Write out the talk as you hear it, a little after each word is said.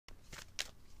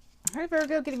All right,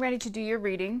 Virgo, getting ready to do your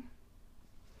reading.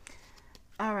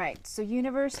 All right, so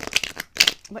universe,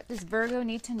 what does Virgo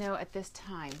need to know at this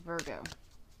time? Virgo.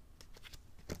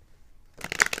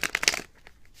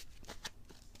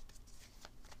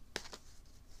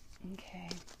 Okay.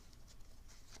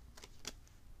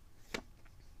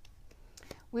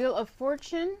 Wheel of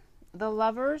Fortune, the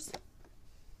Lovers,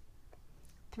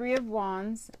 Three of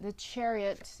Wands, the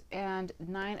Chariot, and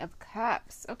Nine of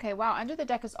Cups. Okay, wow, under the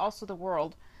deck is also the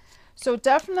World. So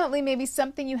definitely maybe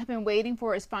something you have been waiting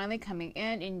for is finally coming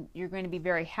in, and you're going to be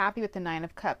very happy with the Nine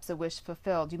of Cups, a wish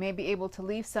fulfilled. You may be able to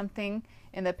leave something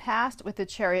in the past with the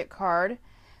Chariot card.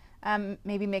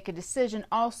 Maybe make a decision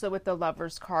also with the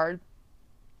Lovers card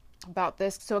about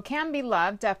this. So it can be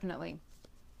love, definitely.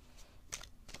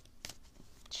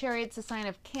 Chariot's a sign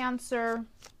of Cancer.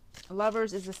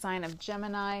 Lovers is a sign of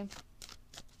Gemini. All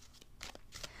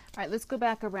right, let's go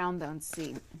back around though and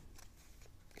see.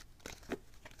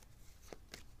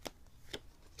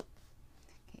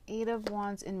 Okay, Eight of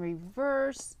Wands in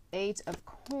reverse. Eight of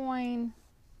Coin.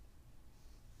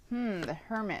 The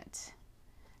Hermit.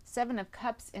 Seven of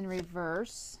Cups in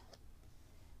reverse.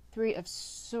 Three of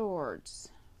Swords.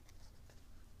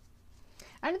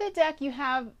 Under the deck, you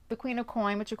have the Queen of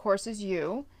Coin, which of course is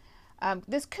you.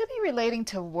 This could be relating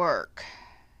to work.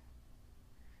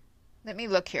 Let me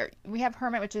look here. We have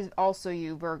Hermit, which is also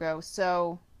you, Virgo.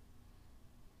 So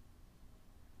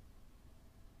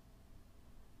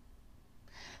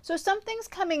something's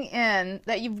coming in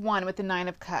that you've won with the Nine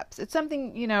of Cups. It's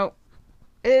something, you know,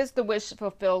 it is the wish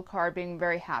fulfilled card, being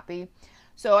very happy.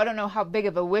 So I don't know how big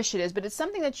of a wish it is, but it's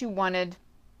something that you wanted.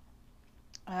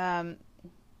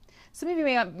 Some of you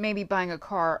may be buying a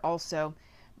car also,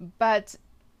 but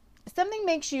something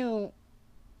makes you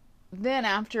then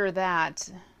after that,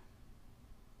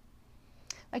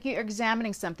 like you're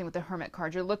examining something with the Hermit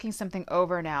card. You're looking something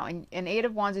over now. And Eight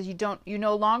of Wands is you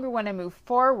no longer want to move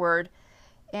forward,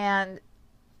 and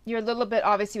you're a little bit,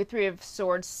 obviously with Three of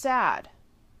Swords, sad.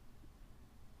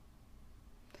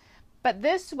 But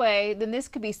this way, then this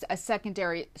could be a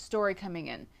secondary story coming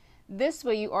in. This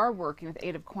way you are working with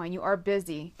Eight of Coin. You are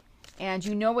busy. And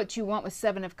you know what you want with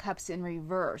Seven of Cups in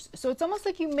reverse. So it's almost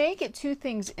like you may get two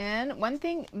things in. One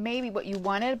thing, maybe what you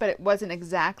wanted, but it wasn't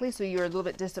exactly, so you're a little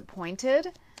bit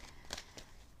disappointed.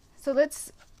 So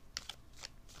let's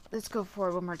go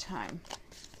forward one more time.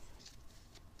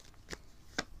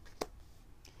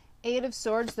 Eight of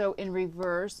Swords, though, in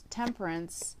reverse.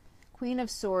 Temperance. Queen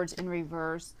of Swords in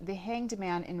reverse. The Hanged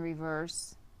Man in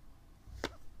reverse.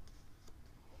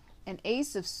 And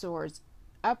Ace of Swords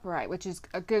upright, which is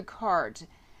a good card.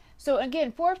 So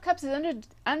again, Four of Cups is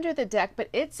under the deck, but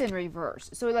it's in reverse.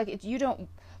 So like you don't.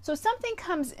 So something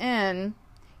comes in,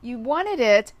 you wanted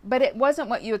it, but it wasn't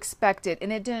what you expected,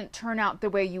 and it didn't turn out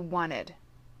the way you wanted.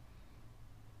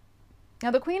 Now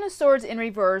the Queen of Swords in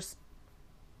reverse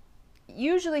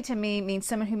usually to me means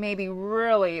someone who may be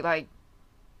really like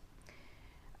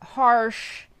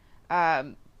harsh,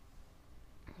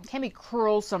 can be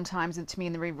cruel sometimes to me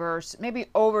in the reverse. Maybe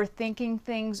overthinking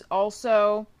things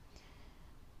also.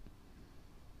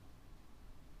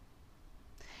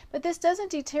 But this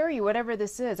doesn't deter you, whatever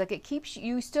this is. Like it keeps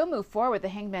you still move forward with the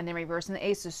Hanged Man in reverse and the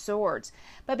Ace of Swords.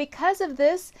 But because of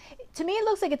this, to me it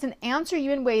looks like it's an answer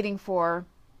you've been waiting for.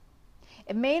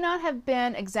 It may not have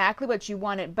been exactly what you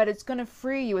wanted, but it's going to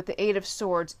free you with the Eight of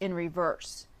Swords in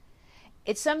reverse.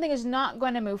 It's something is not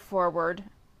going to move forward.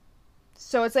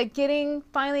 So it's like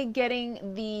finally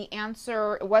getting the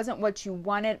answer. It wasn't what you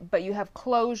wanted, but you have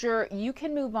closure. You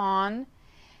can move on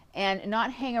and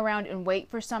not hang around and wait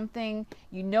for something.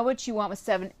 You know what you want with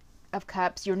Seven of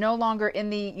Cups. You're no longer in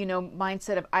the,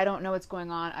 mindset of, I don't know what's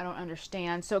going on. I don't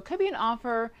understand. So it could be an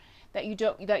offer that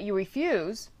you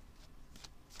refuse.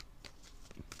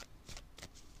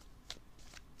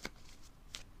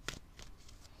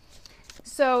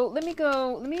 So let me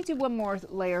do one more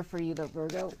layer for you though,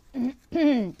 Virgo.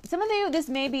 Some of you, this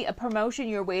may be a promotion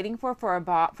you're waiting for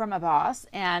from a boss,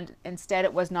 and instead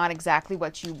it was not exactly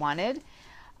what you wanted.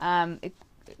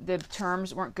 The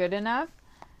terms weren't good enough.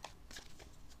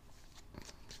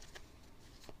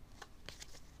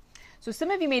 So some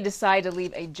of you may decide to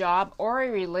leave a job or a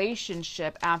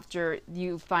relationship after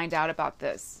you find out about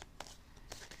this.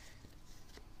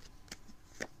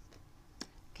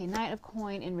 Okay, Knight of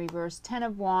Coin in reverse, Ten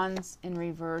of Wands in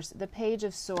reverse, the Page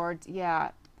of Swords,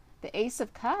 yeah, the Ace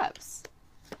of Cups.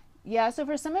 Yeah, so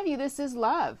for some of you, this is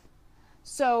love.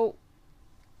 So,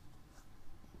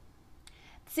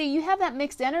 see, you have that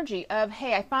mixed energy of,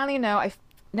 hey, I finally know,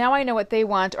 now I know what they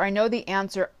want, or I know the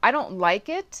answer. I don't like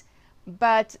it,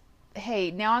 but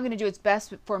hey, now I'm going to do what's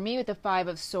best for me with the Five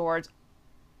of Swords.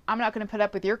 I'm not going to put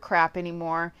up with your crap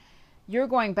anymore. You're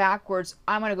going backwards.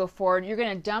 I'm going to go forward. You're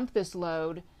going to dump this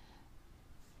load.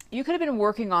 You could have been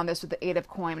working on this with the Eight of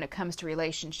Coin when it comes to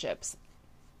relationships.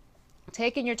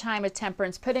 Taking your time with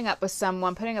temperance, putting up with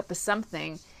someone, putting up with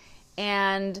something.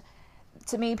 And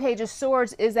to me, Page of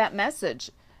Swords is that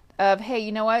message of, hey,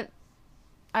 you know what?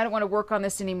 I don't want to work on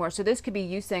this anymore. So this could be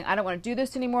you saying, I don't want to do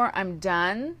this anymore. I'm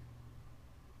done.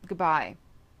 Goodbye.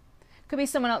 Could be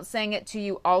someone else saying it to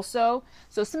you also.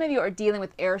 So some of you are dealing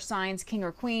with air signs, king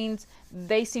or queens.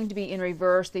 They seem to be in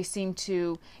reverse. They seem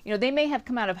to, they may have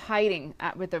come out of hiding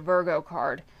with the Virgo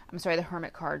card. I'm sorry, the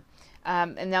Hermit card.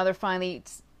 And now they're finally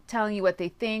telling you what they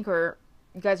think, or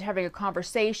you guys are having a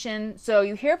conversation. So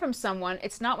you hear from someone.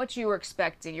 It's not what you were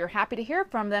expecting. You're happy to hear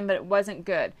from them, but it wasn't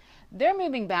good. They're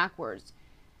moving backwards.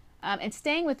 And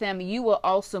staying with them, you will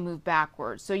also move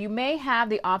backwards. So you may have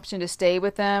the option to stay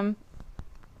with them.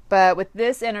 But with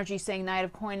this energy saying Knight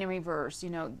of Coin in reverse,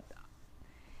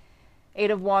 Eight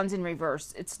of Wands in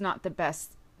reverse, it's not the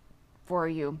best for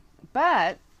you.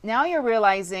 But now you're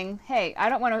realizing, hey, I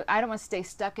don't want to stay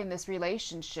stuck in this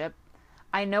relationship.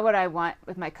 I know what I want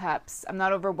with my cups. I'm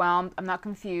not overwhelmed. I'm not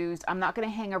confused. I'm not going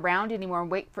to hang around anymore and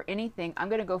wait for anything. I'm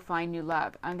going to go find new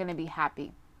love. I'm going to be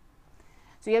happy.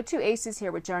 So you have two aces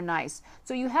here, which are nice.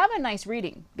 So you have a nice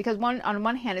reading, because on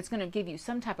one hand, it's going to give you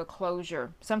some type of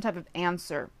closure, some type of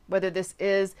answer, whether this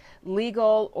is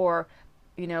legal or,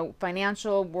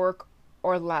 financial, work,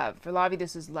 or love. For a lot of you,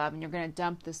 this is love, and you're going to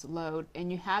dump this load.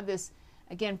 And you have this,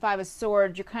 again, Five of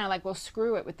Swords. You're kind of like, well,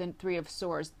 screw it with the Three of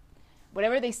Swords.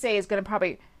 Whatever they say is going to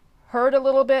probably hurt a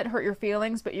little bit, hurt your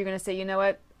feelings, but you're going to say, you know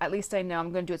what? At least I know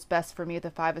I'm going to do what's best for me with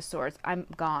the Five of Swords. I'm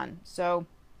gone. So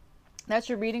that's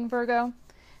your reading, Virgo.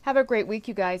 Have a great week,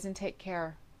 you guys, and take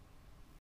care.